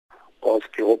because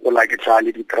ke gopola ke tla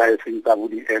le di-trialsing tsa bo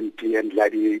di-empty and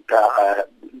gladiator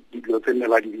dilo tse ne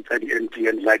ba di bitsa di-empty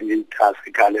and gladiators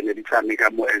ka le ne di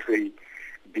tshameka mo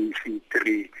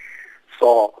SABC3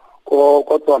 so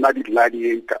ko tsona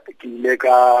di-gladiator ke ile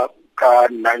ka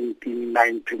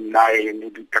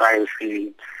 1999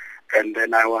 di-trialsing and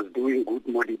then I was doing good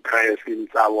mo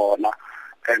di-trialsing tsa bona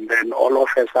and then all of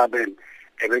a sudden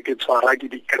ebe ke tshwara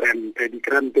ke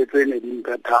di-crampe tse ne di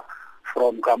mpetha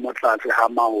from ka mo tlase ga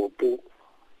maoto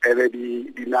ebe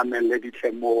di namelle di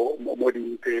tle mo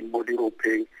dinteng mo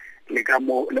diropeng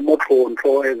le mo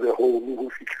tlhontlo as a whole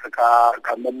go fitlha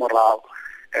ka mo morago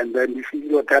and then the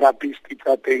physiotherapist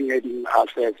tsa teng e di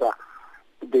assessa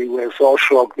they were so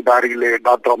shocked ba rile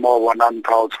ba thoma go bona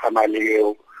ntho o tshwana le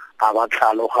eo a ba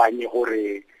tlhaloganye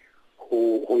gore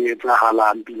go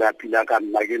etsagalang pila ka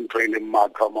nna ke ntho e leng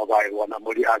mathomo ba e bona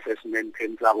mo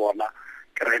di-assessmenteng tsa bona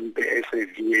crampe e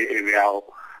severe e beago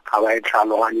ga ba e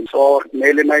tlhaloganye so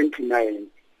ne le 99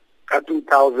 ka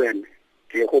 2000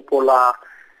 ke gopola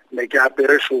ne ke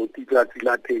apere shoti tsatsi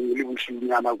la teng le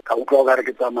bosinyana ka utlwa ka re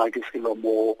ke tsamaya ke selo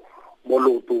mo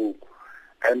lotong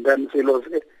and then selo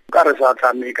se ka re sa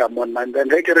tlameka monna and then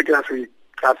ke re ke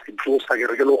se tlosa ke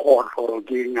re ke le gotlho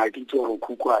ke ngakitse gore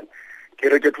khukwane ke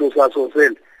re ke tlosa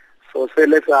so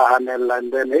sele sa hanela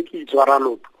and then ke itshwara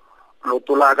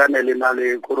loto la ka ne le na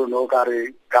le korono ka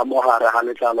re ka mogare ga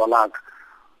letlalo la ka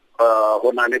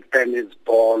go na le tennis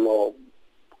ball o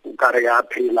ka re ya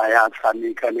phela ya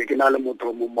tshameka ne ke na le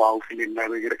motho mo haufi le nna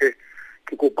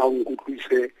ke kopa o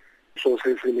nkutlwise so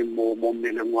se le mo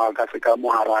mmeleng wa ka se ka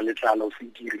mogare ga letlalo se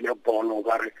dirile ball o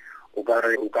ka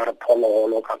re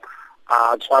phologolo ka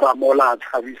a tshwara mola a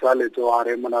tshabisa letso a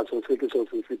re mona so se ke so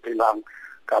se phelang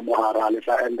ka mogare ga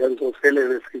letlalo and then so se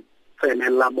le se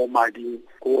tsenela mo mading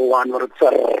ko one or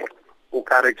tser o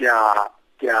ka re ke a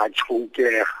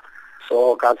tshokega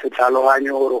so ka se tlhaloganye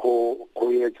gore go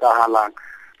etsagalang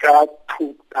ka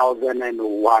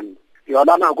 2001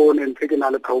 yona nako ne ntse ke na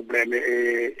le problem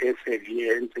e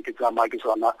severe ntse ke tsamaya ke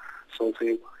sona so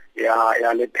se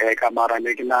ya letheka mara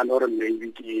ne ke nane gore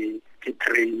maybe ke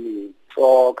training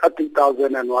so ka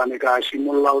 2001 ka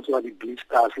shimolla o tswa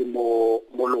di-blisters mo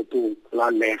lotong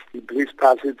la left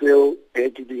di-blisters tseo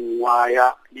ke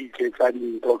dingwaya di iketsa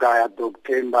dintho ka ya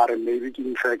doctor ba re maybe ke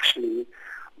infection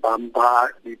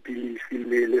bamba dipilisi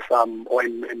le some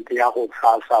ointment ya go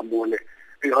tshasa mole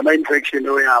yona infection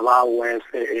o ya ba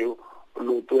worse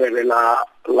loto e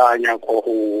la nyako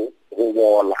go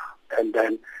bola and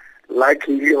then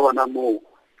luckily ona mo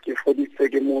ke foditse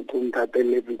ke motho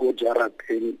ntateletse go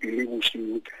jarateng ile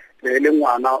bosigo le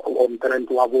ngwana o mtrent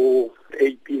wa bo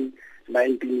 18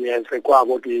 19 years kwa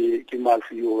bo ke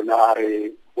masiona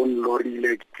re o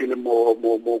nlorile ke le mo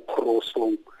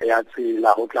crossong ya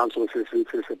tsela go tla so se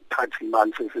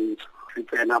phatimang se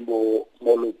tsena mo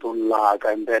lotong la ka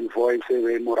and then voice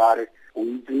e morare o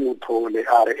itse motho le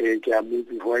a re ke a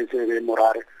motse voice e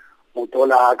morare motho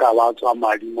la ka ba tswa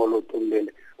madi mo lotong le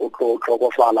o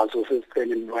tlhokofala so se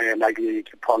tsene mo yena ke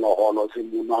phologolo se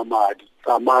mona madi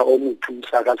tsama o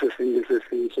mothusa ka se sengwe se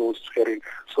sengwe so tshwere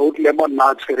so le mo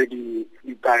nna tshwere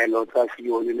ditaelo tsa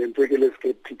sione le ntse ke le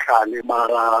skeptical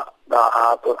mara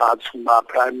a tsuma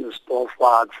prime minister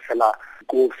fa tsela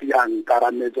kofi a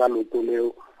nkarametsa loto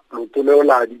leo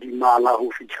la di dimala go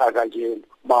fitlha ka jeno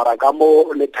mara ka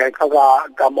mo le theka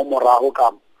ka mo morago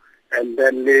ka and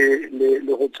then le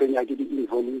go tsenya ke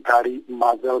di-involuntary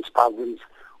muscle spasms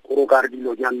go ka re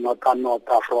dilo ja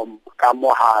nota from ka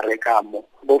mo hare ka mo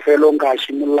bofelong ka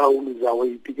shimolla o luza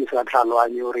weight ke sa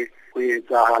tlhalwanye gore go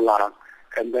etsagalang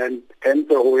and then ente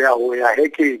go ya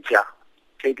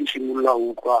he ke shimolla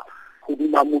o kwa go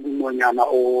duma modumonyana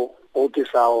o ke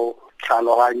sa o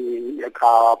tlhaloganye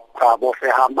ka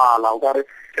bofega mala o ka re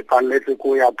ke paletse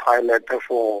ko ya toilet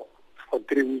for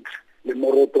 3 weeks le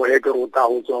moroto he ke rota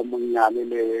go tswa monnyane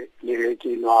le he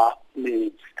ke nwa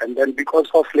metsi and then because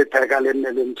of letheka le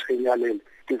nne le ntshwenya le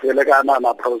ke tsele ka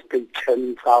na prostate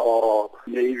cancer or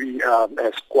maybe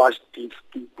a squash disc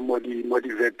mo di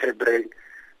vertebrae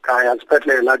ka ya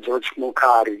sepetlele George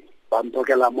Mokari ba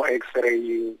ntokela mo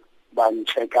x-raying ba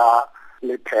ncheka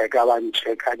letheka ba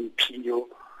ncheka diphio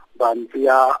ba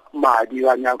ntsia madi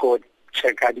ba nyako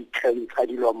checka di-cancer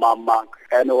dilo mamang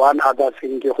and one other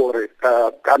thing ke gore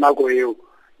ka nako eo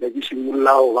le ke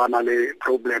shimolla go bana le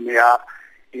problem ya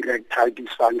erectile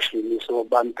dysfunction so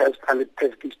ban testa le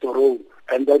testosterone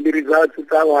and then the results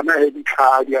tsa bona he di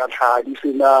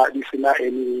sena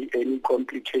any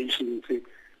complications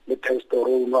le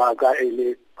testosterone wa ka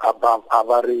ele above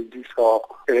average so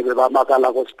ebe ba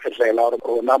makala go sepetlele gore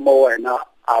rona mo wena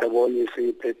a re bone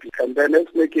se pepi and then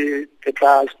it's ke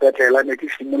tla sepetlele ne ke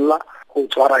shimolla go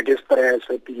tshwara ke stress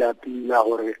pila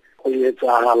gore go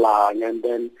etsagalang, and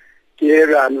then ke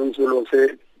re anong selo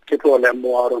se ke tlo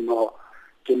lemoa gore no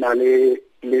ke na le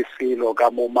selo ka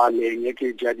mo maleng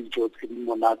ke ja dijo tse di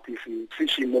monate se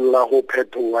simolola go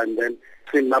phetoga, and then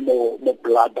se nna mo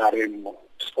bladdereng mo.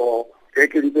 So ke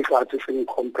ntse fatshe se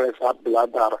compressa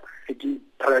bladder ke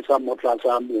pressa mo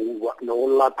tlasa mohuba le go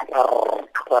lla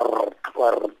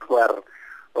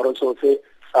gore so se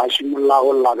sa simolola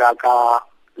go lla ka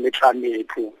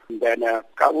letlametlo. Then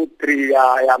ka bo 3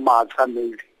 ya matsha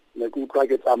maybe ne ke utlwa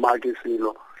ke tsamaya ke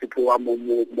selo se tloa mo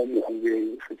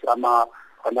mohubeng se tsamaya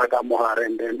gona ka mogare,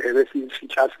 and then ebe se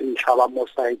tša se ntšhaba mo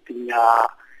saeteng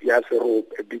ya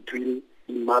serope between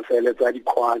masele tsa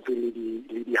dikhwatsi le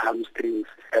di hamstrings,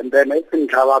 and then se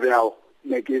ntšhaba bjao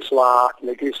ne ke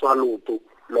swa loto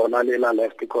lona le la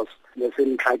left because le se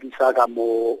ntlhakisa ka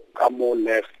mo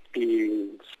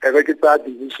lefting. Ebe ke tsa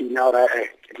decision ya gore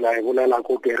ke tla e bolela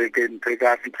ko kerekeng tse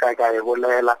ka fitlha ka e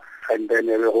bolela, and then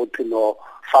ebe go thwe no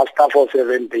faster for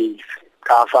 7 days.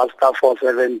 Ka fasta for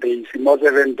 7 days. Mo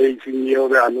 7 days eo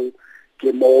bjanong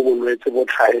ke mo bolwetse bo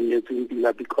tlhaeletseng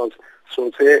pila, because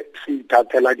so se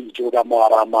ithatela dijo ka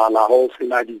moaramala go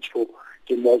sena dijo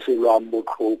ke mo se lwang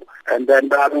botlhoko, and then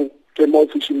bjanong ke mo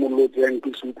se simolotseng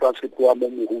ke se utlwa se tloa mo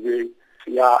mohubeng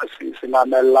se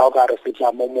namelela o kare se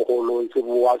tla mo mogolong se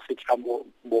boa se tla mo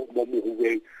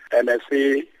mohubeng, and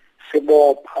se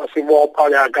bopha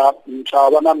yaka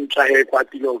ntša bona ntša he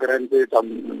kwatile o krentse tsa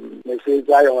ne se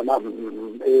tsa yona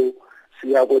eo se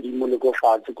ya kodimo le ko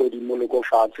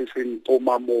fatshe se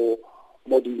ntoma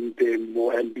mo dimpeng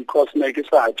mo, and because ne ke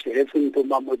sa tle he se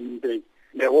ntoma mo dimpeng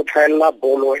ne go tlhaela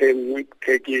bolo e nngwe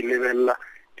ke lebelela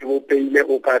ke bopeile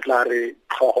o ka tla re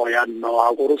tlhogo ya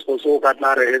nnoa gore so o ka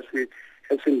tla re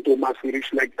he se ntoma se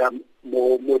reflecta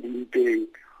mo dimpeng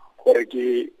gore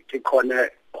ke kgone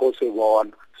go se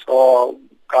bona. So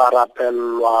ka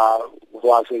rapelwa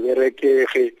wa se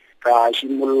berekege ka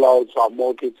simolola o tswa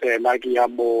mo ke tsena ke ya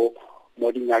mo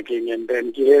dingakeng, and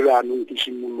then ke he bjanong ke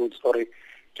simolotse gore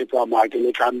ke tsamaya ke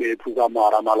letlametlo ka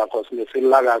moaramala cause ne se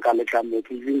llaga ka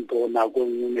letlametlo, even though nako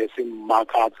nngwe ne se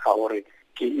mmakatsa gore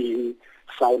ke eng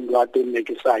sound wa teng ne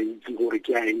ke sa itse gore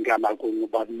ke a eng ka nako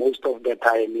nngwe, but most of the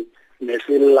time ne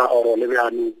se lla oro le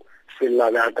bjanong se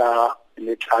llaga ka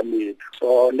letlametlo.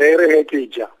 So le re he ke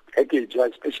ja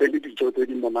especially dijo tse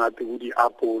di monate go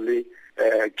diapole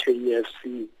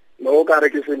KFC no ka re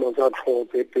ke selo sa tlhogo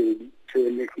tse pedi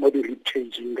tse mo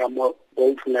di-ribcaging ka mo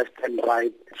both left and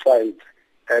right sides,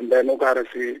 and then o ka re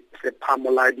se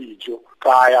phamola dijo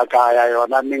kaya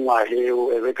yona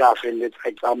mengwaheo ebe ka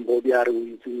feletsa example di a re o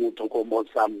itse motho ko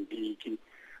Mozambique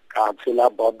ka tshela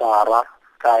bodara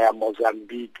kaya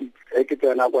Mozambique ke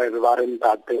tsena kwa ebe ba re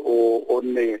ntate o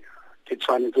nne ke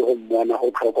tshwanetse go mmona o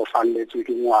tlhokofaletswe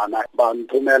ke ngwana ba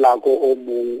ntumela ko o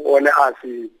mong o ne a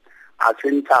se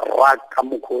ntsha rak ka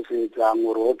mokhosetsang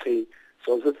gore okay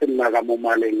so se nna ka mo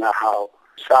maleng a gago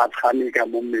sa tshameka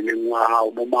mo mmeleng wa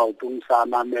gago mo maotong sa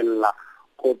namella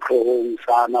ko tlhogong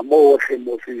sana mo otlhe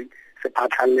mo se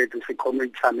phatlhaletse se kgone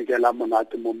itshamekela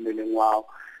monate mo mmeleng wa gago,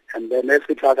 and then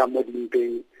se tla ka mo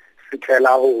dimpeng se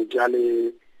tlhela go ja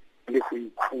le go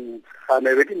ikhutsa.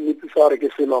 Ne be ke mmotsisa gore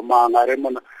ke selo mang a re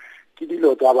mona ke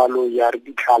dilo tsa baloi a re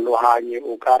di tlhalohanye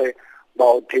o kare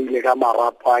ba o theile ka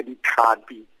marapo a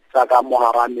ditlhapi tsa ka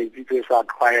mogara metsi tse sa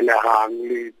tlwaelegang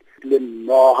le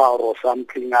noga or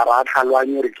something a ra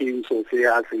tlhaloganye re ke eng so se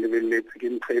a se lebeletse ke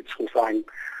ntho e tshosang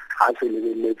a se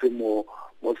lebeletse mo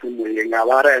semoyeng a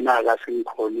ba rena a ka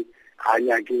senkgone ga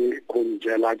nyake go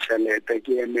njela tšhelete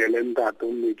ke emele ntate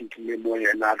o mme ke tlile mo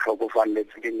yena a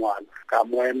tlhokofaletse ke ngwana ka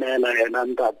mo emela yena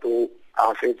ntate a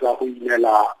fetsa go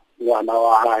inela ngwana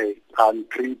wa hae ka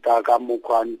ntreata ka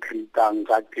mokgwa ntreatang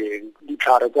ka teng.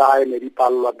 Ditlhare tsa hae ne di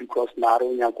palelwa because na re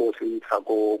o nyako se ntsha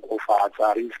ko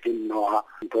fatsa re se nnoga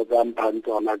ntho tsa mphang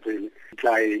tsona tsele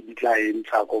di tla e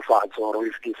ntsha ko fatsa gore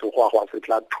e se segwagwa se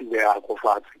tla thubega ko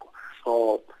fatshe.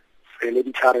 So fele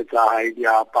ditlhare tsa hae di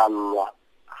a palelwa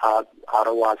ga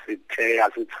re wa se thea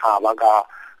se tshaba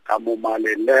ka mo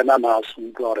maleng le ena na se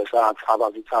utlwa gore sa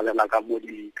tshaba se tshabela ka mo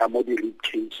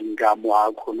di-ribcaging ka mo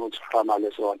a kgone o tshwarana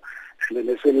le sona, and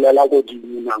ne se llela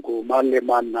godimo nako mang le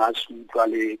mang na se utlwa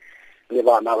le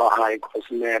bana ba gae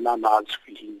cause le ena na a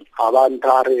tshwile ga ba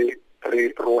nta re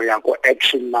ya ko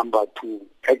action number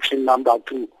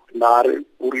 2 na re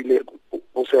o rile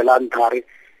o fela nthare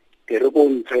ke re go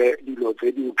ntshe dilo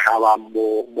tse di tlhabang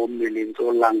mo mmeleng tse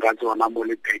o llang ka tsona mo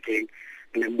lethekeng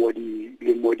le mo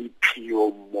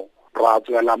diphiong mo ra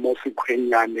tswela mo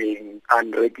sekgwenyaneng a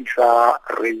nrekisa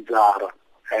razor,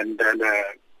 and then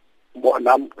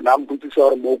na mputsisa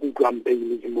gore mo ke utlwang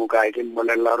pain ke mo kae ke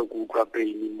mmolelela gore ke utlwa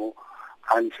pain mo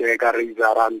antse ka re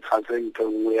izara ntsha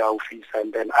sentengwe ya office,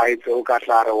 and then I itse o ka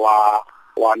tla re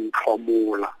wa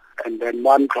ntlhomola, and then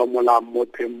one ntlhomola mo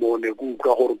temone ku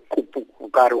utlwa gore kupu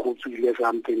ka re go tswile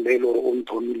something le le gore o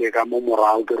nthomile ka mo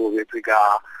morago ke robetse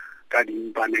ka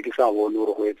dimpane ke sa bone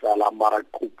gore go etsala mara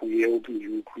kupu eo ke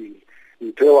utlwile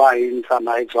ntho wa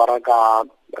insana e tswara ka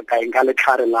nka le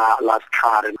tlhare la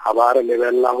setlhare ga ba re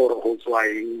lebelela gore go tswa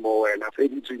eng mo wena tse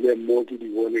di tswileng mo ke di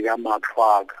bone ka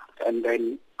matlhwaka, and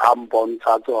then a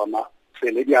mpontsha tsona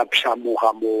sele di a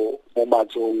pšhamoga mo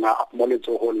matsong mo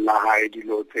letsogong la gae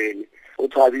dilo tsele o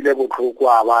tshabile botlhoko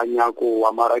a banya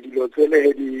kowa mara dilo tsele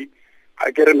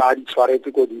a ke re na di tshwaretse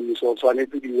ko dimiso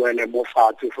tshwanetse di wele mo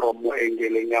fatshe from mo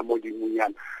engeleng ya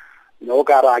modimonyana no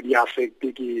ka ra di affect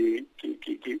ke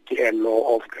a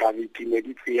law of gravity ne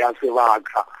di tseya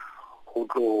sebaka go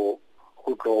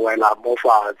tlo wela mo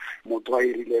fatshe motho a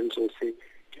irileng so se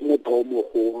ke motho o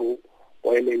mogolo o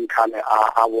eleng khale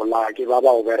a bola ke ba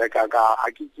o bereka ka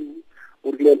a ke o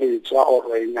rile letswa o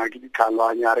re nya ke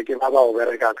ditlhalwanya re ke ba o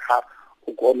bereka ka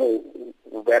o kono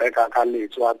o bereka ka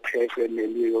letswa thefe le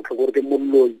yo ke gore ke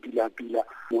mollo pila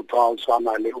motho a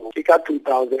tswana le ke ka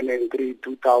 2003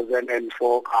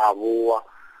 2004 ka boa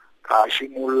ka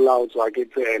shimolla o tswa ke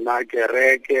tsena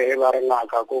kereke e ba re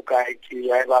ngaka ko kae ke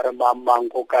ya e ba re mamang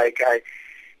ko kae ke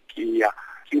ya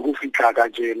ke go fitla ka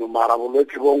jeno mara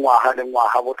bolwetse bo ngwaga le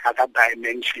ngwaga bo tlaka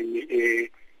dimension e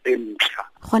mpša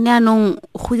gone anong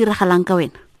go diragalang ka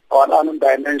wena ona anong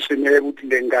dimension e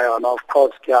butileng ka yona of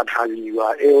course ke a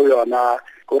tlhabiwa eo yona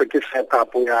gore ke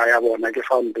setup ya bona ke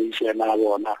foundation ya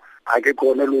bona a ke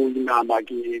kone lo inama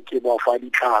ke bofa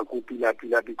ditlhako pila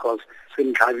because se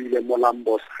ntlhabile mo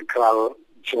lambo sacral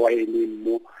joining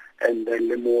mo and then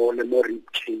le mo rib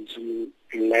cage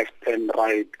left and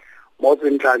right mo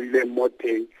ntlhabile mo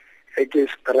teng e ke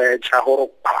stretch gore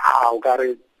o ka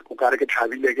re ke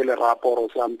tlhabile ke le rapo or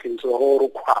something so gore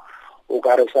o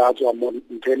ka re sa tswa mo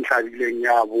ntlhabileng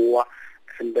ya boa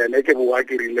and then ke boa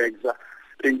ke relaxa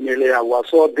inele ya boa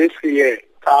so this year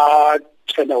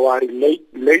January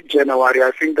late January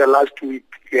I think the last week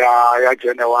ya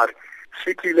January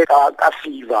sikhile ka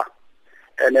fever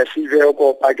and a fever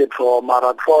ko pa ke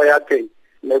mara ya teng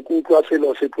le kutlwa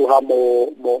selo se tloga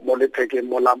mo lethekeng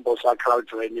mo lambo sacral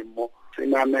joining mo se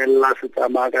namela se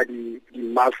tsamaya ka di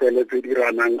muscle tse di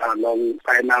ranang along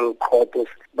spinal cord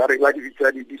ba re ba di bitsa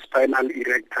di spinal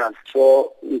erectors so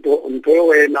nto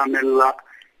e namela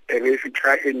e be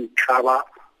fitla e ntlhaba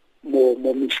mo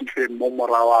mešifeng mo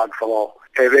morawa tlhogo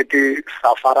e be ke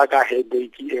safara ka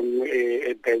headache e nngwe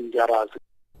e dangerous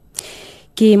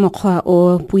ke mokgwa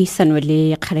o puisano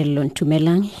le Kgalalelo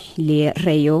Ntumelang le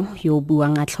Reyo yo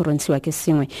buang a tlhorontshiwa ke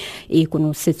sengwe e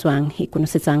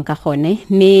konosetsang ka gone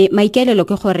me maikaelelo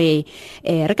ke gore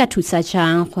re ka thusa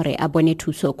jang gore a bone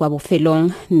thuso kwa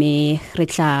bofelong me re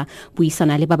tla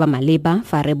buisana le ba ba maleba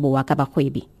fa re boa ka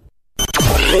bagwebi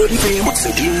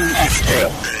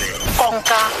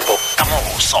konka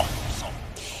bokamoso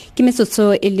ke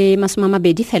metsotso e le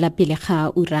 20 fela pele ga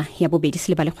ura ya bobedi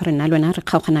se lebale gore nna lona re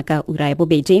kgaogana ka ura ya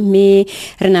bobedi me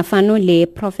re na fano le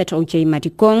Prophet OJ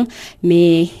Madikong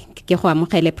me ke go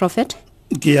amogele Prophet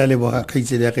ke ya Lebogang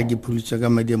kgaitsedi ya ke phulutsa ka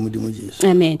madi a modimo Jesu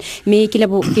amen me ke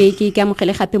ke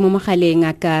amogele gape mo mogaleng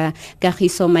ka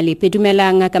Kagiso Malepe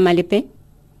Dumelang ka Malepe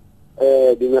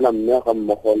dumela mme ga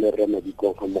mmogo le re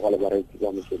Madikong ga mmogo le ba re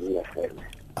tsa mošeding ya fela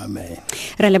amen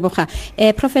re leboga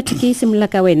Prophet ke simolola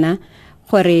ka wena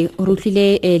gore o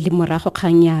rutlile le morago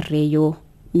kgang ya Reyo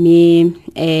me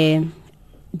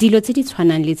dilo tse di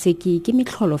tshwanang le tse ke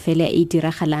metlholo fela e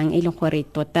diragalang e leng gore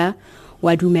tota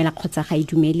wa dumela kgotsa ga e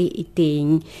dumele e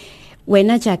teng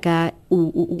wena jaaka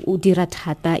o dira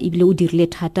thata ebile o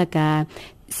dirile thata ka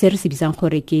se re se bitsang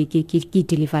gore ke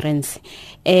deliverance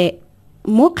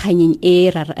mo kganyeng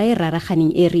e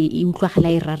raraganeng e re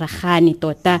utlwagala e raragane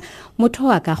tota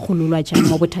motho wa ka gololwa jang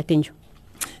mo bothateng jo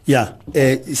ya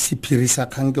sephiri sa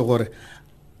kgang ke gore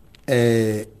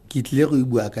ke tlile go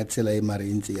bua ka tsela e mare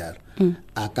ntse yaro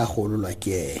a ka gololwa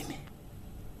ke ene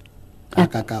a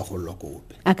ka gololwa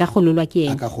kope a ka gololwa ke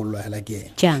ene a ka gololwa hela ke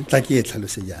ene jang tla ke e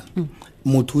tlhalose jang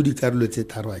motho di karolo tse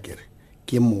tharo a kere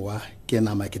ke mowa ke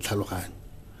nama ke tlhalogane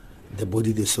the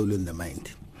body the soul and the mind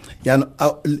ya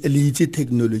le itse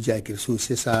technology a kere so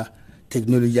se sa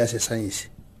technology ya se science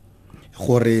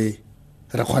gore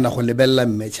re kgona go lebella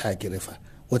match a kere fa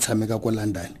o tshameka ko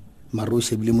London maro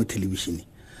se bile mo television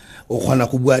o kgona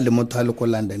go bua le motho a le ko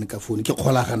London ka phone ke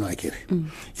kgolagano a kere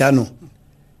ya no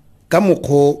ka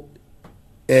mokgo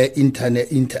internet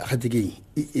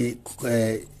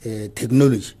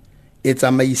technology e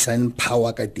tsamaisang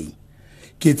power ka teng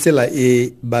ke tsela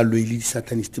e ba loile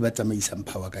satanist ba tsamaisang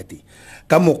power ka teng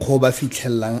ka mokgo ba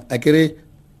fitlhellang a kere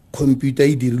computer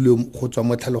e dirilwe go tswa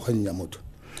mo tlhaloganyong ya motho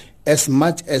as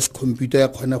much as computer ya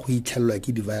kgona go itlhelwa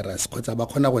ke di-virus kgotsa ba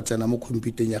kgona go tsena mo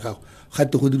computereng ya gago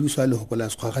gate go dirisiwa le go la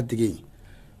sekgwa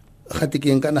gate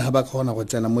keng kana ha ba kgona go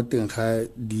tsena mo teng ga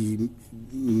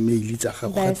di-mail tsa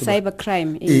gago cyber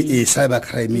crime cyber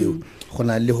crime eo go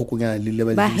na le go kunyana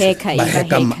le ba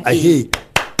hacker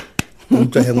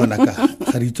utlwa he ngwana ka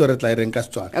ga re itse re tla ireng ka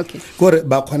Setswana gore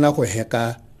ba kgona go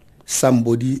hacka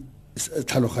somebody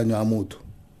tlhaloganyo ya motho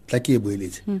tla ke e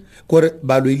boeletse gore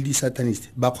ba loile di-satanist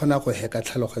ba kgona go hacka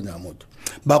tlhaloganyo ya motho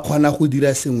ba kgona go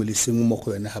dira sengwe le sengwe mo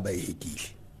go yone ga ba e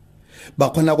hackile ba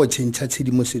kgona go change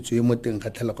tshedimosetso e mo teng ga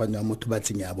tlhaloganyo ya motho ba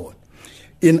tsenya ya bona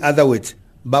in other words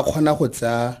ba kgona go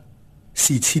tsa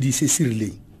setshedi se se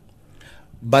rileng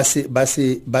ba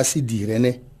se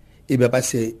direne e be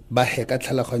ba heka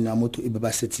tlhaloganyo ya motho e be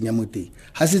ba se tsenya mo teng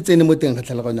ha se tsene mo teng ga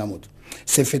tlhaloganyo ya motho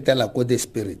se fetela ko the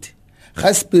spirit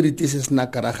ga spirit se sena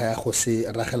karaga ya go se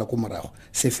ragela ko morago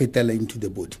se fetela into the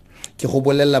body ke go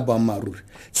bolella ba maruri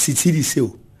setshedi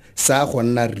seo sa go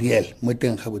nna real mo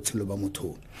teng ga botshelo ba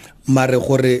motho mare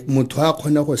gore motho a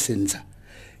kgone go sentsha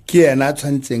ke yena a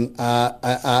tshwantseng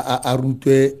a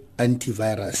rutwe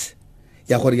antivirus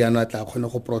ya gore yana tla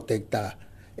kgone go protecta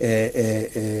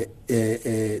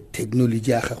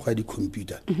technology ya gago ya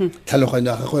di-computer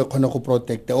tlhaloganyo ya gago e kgone go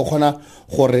protecta o kgona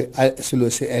gore selo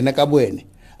se ene ka boene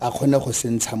a kgone go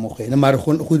sentsha mo go ene mare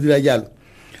go dira jalo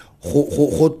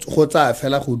go tsaya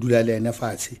fela go dula le ene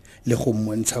fatshe le go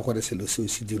mmontsha gore selo seo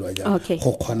se dirwa jang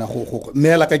go kgona go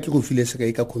meela ka ke go file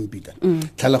sekai ka computer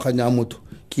tlhaloganyo ya motho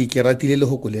ke ratile le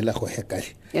go kolela go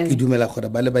hekale ke dumela gore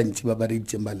ba le bantsi ba re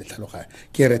itseng ba le tlhaloganya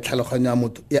ke re tlhaloganyo ya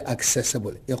motho e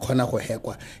accessible e kgona go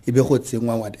hekwa e be go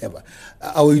tsengwa whatever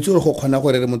a o itse gore go kgona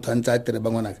gore re motho a ntse a tere ba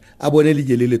ngwana a bone le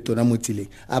jele le tona mo tseleng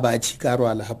a ba tshika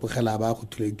rwala gapogela ba go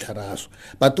thula ditlharaso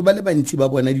batho ba le bantsi ba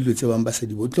bona dilo tse bang ba sa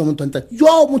di botlo motho a ntse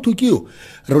yo motho ke yo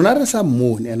rona re sa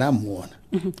mmone ena a mmona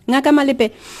ngaka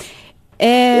Malepe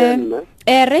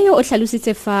re yo o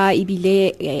hlalositse fa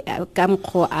ibile ka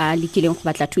mkgo a lekileng go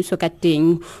batla thuso ka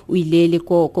teng o ile le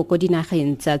ko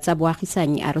dinageng tsa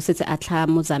boagisani a re setse a tla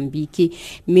Mozambique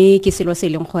me ke selo se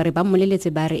leng gore ba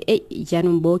mmoleletse ba re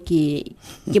jaanong bo ke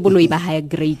boloi ba high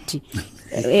grade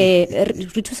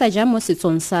re thusa ja mo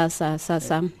setsong sa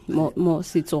mo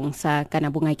setsong sa kana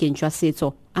bongakeng jwa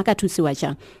setso a ka thusiwa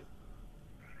jang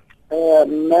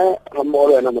nna ga mo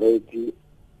le na moreti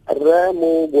re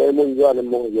mo boemong jwa le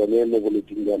mo yone mo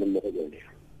boleting jwa le mo yone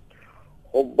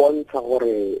go bontsha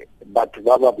gore batho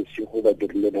ba ba bosigo ba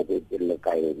dirile nako e le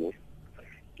ka ene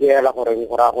ke ela gore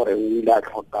o ile a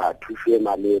tlhoka thuso e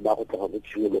maleba go tloga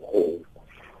botshimologong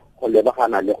go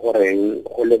lebagana le gore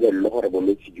go lebelele gore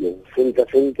bolwetse jo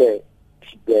sentle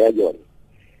thipe ya yone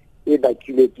e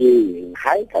bakile ke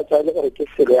ga e ka tswa le gore ke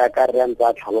selo ya ka re ntse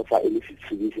a tlhalosa e le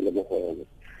setshedisi le mo go yone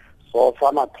so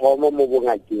fa mathomo mo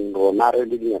bongakeng rona re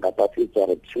le dingaka tsa setso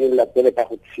re tshimolola pele ka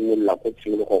go tshimolola ko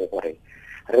tshimologong gore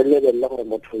re lebelele gore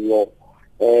motho yo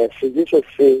sediso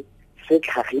se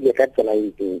tlhagile ka tsela e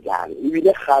ntseng jang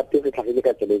ebile gape se tlhagile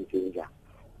ka tsela e ntseng jang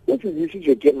o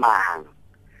sedisitswe ke mang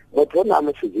motho o ne a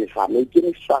mo sedisa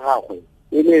maikemiso sa gagwe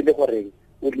e ne e le gore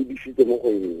o lebisitse mo go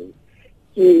eng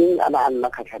ke eng a nna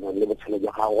kgatlhanong le botshelo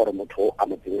jwa gago gore motho a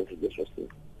mo tsenye sediso se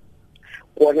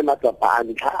go le matsapa a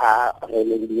ntlha a re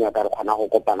le dingaka re kgona go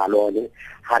kopana le one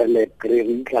ga re le re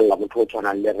itlhelela motho o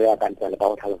tshwanang le re ya ka ntse le ka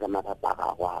go tlhalosa matsapa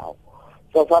a gago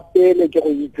so fa pele ke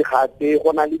go itse gape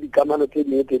go na le dikamano tse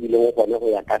dingwe tse di leng gone go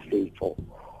ya ka setso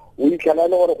o itlhela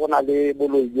le gore go na le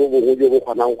boloi jo bongwe jo bo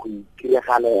kgonang go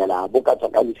itiregalela bo ka tswa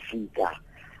ka losika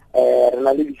re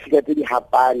na le disika tse di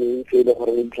hapaneng tse e le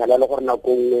gore o itlhela le gore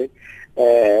nako nngwe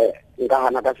nka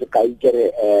gana ka sekai kere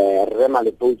re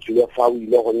Malepe o tswile fa o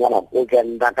ile go nyala ko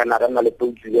kenda kana re Malepe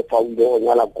o tswile fa o ile go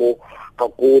nyala ko ka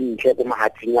ko ntle ko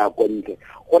mahatsing a ko ntle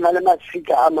go na le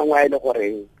masika a mangwe a ile gore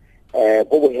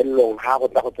go bohelelong ga go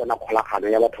tla go tsena kgolagano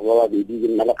ya batho ba babedi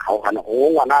nna le kgaogana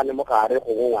go ngwana a le mo gare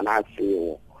go ngwana a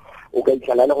seo o ka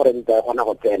itlhala le gore ntse gona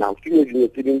go tsena ke dilo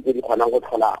tse dingwe tse di kgonang go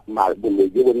tlhola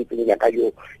boloi jo bo ntseng jaaka jo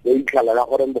ya itlhalela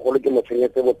gore bogolo ke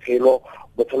motsenyetse botshelo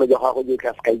jwa gago jo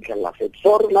tla se ka itlhalela fete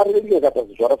so rona re le dilo ka tsa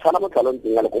setso re tshwana motlhalong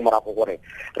teng ya le ko morago gore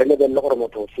re lebelele gore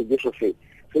motho sejeso se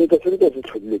sentle se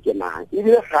tlhodile ke mang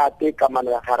ebile gape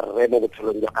kamano ya ga rre mo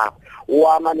botshelong jwa gago o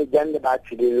amane jang le ba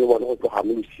tshileng le bone go tloga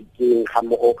mo losikeng ga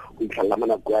mmogo go itlhalela mo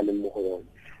nako ya leng mo go yone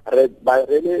re ba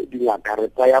rele dingaka re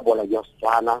tsaya bola ya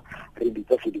Setswana re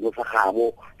bitsa sedimo sa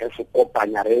gabo re se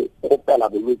kopanya re kopela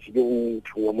bolwetse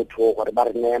jo motho gore ba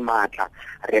re ne matla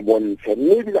re bontshe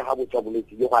mme dile ga botsa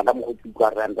bolwetse jo ga mo go tlwa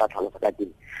re ntse tlhalosa ka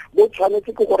teng bo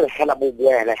tshwanetse ke gore hela bo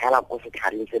boela hela go se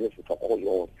tlharing se se tsa go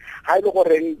yona ha ile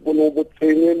gore bono bo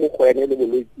tsene mo go ene le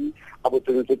bolwetse a bo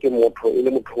tsentse ke motho ile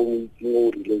motho o itse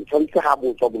o rile tshwanetse ga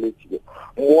botsa bolwetse jo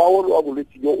mowa wa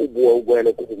bolwetse jo o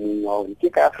boele go mongwa ke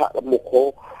ka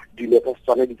mokgo dilo tsa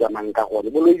Setswana di tsamang ka gone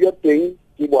bolwetse ya teng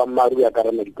ke boammaru ya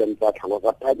karama dikang tsa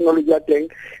tlhalosa technology ya teng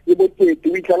e botete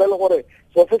o itlhalela gore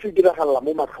so se diragala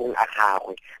mo matlhong a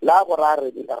gagwe la go ra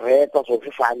re tsa so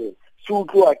se fane se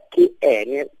utlwa ke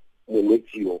ene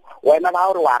molwetsio wena ba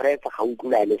gore wa retsa ga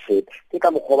utlwa ile sete ke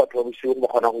ka mokgwa batho ba bosigo ba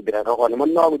kgona go dira ka gone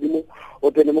monna wa bodimo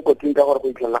o tsene mo koting ka gore go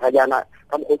itlhela ga jana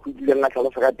ka mokgwa go tlileng a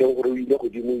tlhalosa ka teng gore o ile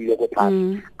godimo ile go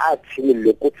tlase a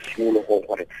tshimolole go tshimologo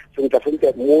gore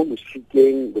sentse mo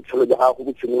losikeng botshelo jwa gago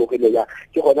go tshimologile ya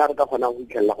ke gona re ka kgona go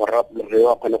itlhela gore re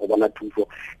wa kgone go bona thuso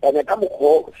ene ka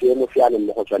mokgwa seemo se a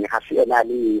leng mo go tsone ga se ena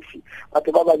le esi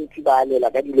batho ba bantsi ba lela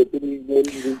ka dilo tse di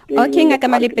okay ngaka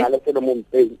Malepe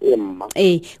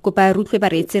kopa rutlwe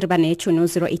bareetsi re ba ne tšhono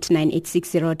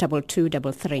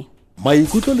 0898602233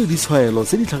 maikutlo le ditshwaelo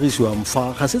tse di tlhagisiwang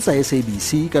fa ga se tsa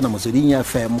SABC kana motsweding ya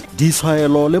FM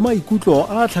ditshwaelo le maikutlo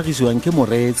a tlhagisiwang ke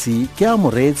moreetsi ke a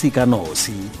moreetsi ka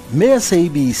nosi mme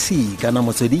SABC kana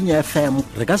motsweding ya FM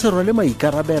re ka se rwele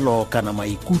maikarabelo kana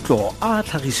maikutlo a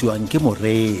tlhagisiwang ke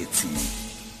moreetsi.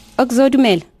 Oxo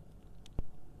dumela.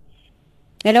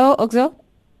 Hello Oxo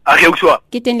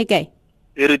ke teng le kae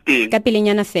ka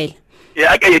pelenyana fela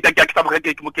ya ka yeta ka tsa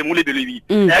bogeke ke mo le belebi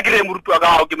ya ke re moruti wa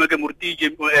ka ke moruti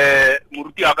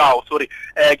wa ka sorry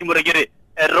ke mo rekere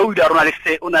road a rona le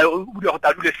se ona o bua go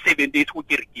ta dule 7 days go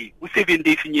kereke o 7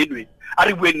 days nyenwe a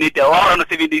re bue nnete wa rona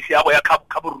 7 days ya go ya ka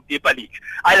boruti e paletse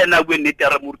a ile na bue nnete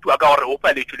re moruti wa ka gore o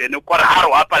paletse le ne go re ha re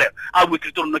wa pale a bue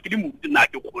tse rona ke di moruti na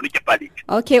ke gone ke paletse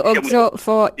okay also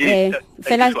for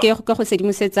fela ke go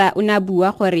sedimosetsa o na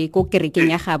bua gore go kerekeng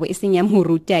ya gabo e seng ya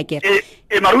moruti a kere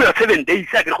maru ya 7 days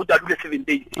ya ke go ta dule 7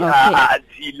 days a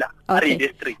zila a re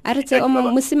district a re tse o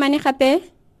mosimane gape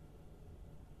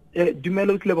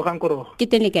Ntumelang Lebogang Korogo ke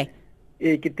teng le kae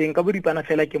ke teng ka boripana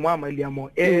fela ke mo amali ya mo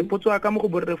potso ka mo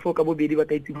go borre fo ka bobedi ba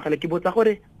ka itsibogela ke botsa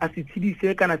gore a se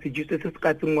tshidise kana se juste se se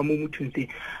ka tsengwa mo mothung se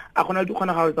a gona di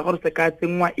kgona ga gore se ka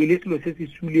tsengwa e le selo se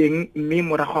se suleng mme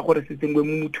morago ga gore se tsengwe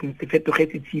mo mothung se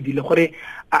fetogetse tshidi le gore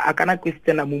a kana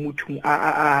kwestena mo mothung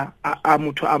a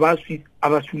motho a ba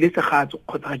sule segatso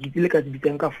kgotsa ga ke tsile ka se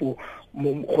bitseng ka fo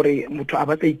gore motho a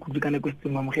ba tsa ikutlwe kana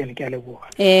kwestengwa mo gene ke a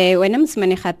leboga wena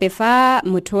mosimane gape fa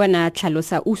motho wana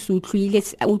tlhalosa o se utlwile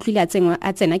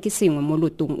a tsena ke sengwe mo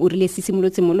lotong o rile se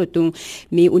simolotse mo lotong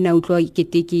mme o na utlwa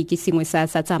ke sengwe sa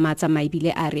tsamaya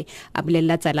bile a re a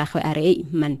bolelela tsalagwe a re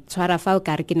man tshwara fa o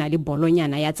ka re ke na le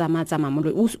bolonyana ya tsamaya mo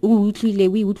o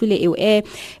utlwile eo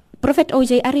Prophet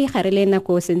OJ a re gare le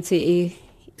nako sentse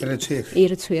re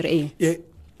tshwere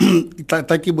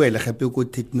ta ke boele gape ko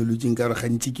technology ka re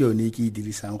gantsi ke yone ke e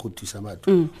dirisang go thusa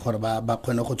batho gore ba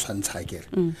kgone go tshwantsha kere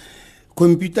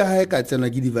computer ha e ka tsena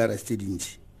ke di-virus tse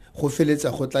dintsi go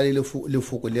feletsa go tla le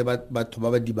lefoko le batho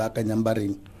ba di baakanyang ba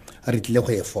reng re tlile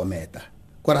go e formata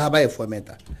gore ha ba e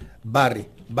formata ba re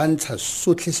ba ntsha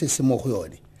sotlhe se se mo go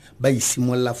yone ba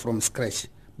isimolola from scratch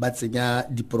ba tsenya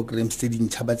di-programs tse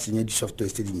dintšha ba tsenya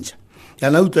di-software tse dintšha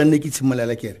yana utlwanne ke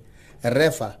tshimolela kere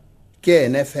refa ke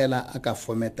ene fela a ka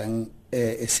formatang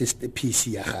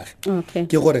PC ya gage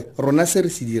ke gore rona se re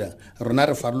se dira rona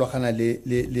re farologana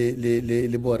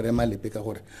le borre Malepe ka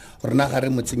gore rona ga re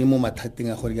motsenye mo mathateng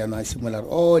a gore yana a simola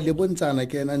le bontsana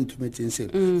ke ena nthumetseng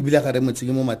selo ebile ga re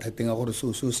motsenye mo mathateng a gore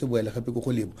se boele gape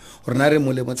go lebo rona re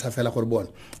mo le motsa fela gore bona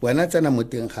wena tsena mo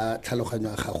teng ga tlhaloganyo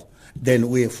ya gago then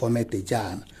o e formate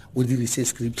jana o dirise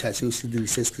scriptures o se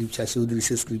dirise scriptures o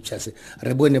dirise scriptures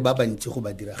re bone ba bantsi go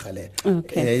ba diragale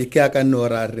ke aka no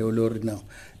ra re o le rena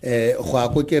go a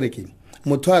go kerekeng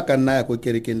motho a ka nna ya go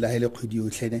kerekeng la hele kgwedi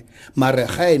otlhene mare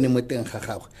ga ene mo teng ga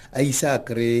gagwe a isa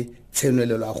kre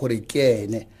tshenolelo a gore ke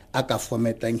ene a ka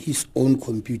formatang his own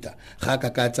computer ga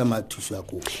ka tsama thuso ya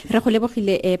go re go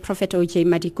lebogile Prophet OJ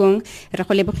Madikong re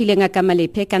go lebogile ngaka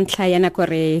Malepe ka ntlha ya nako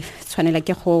re tshwanela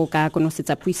ke go ka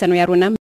konosetsa puisano ya rona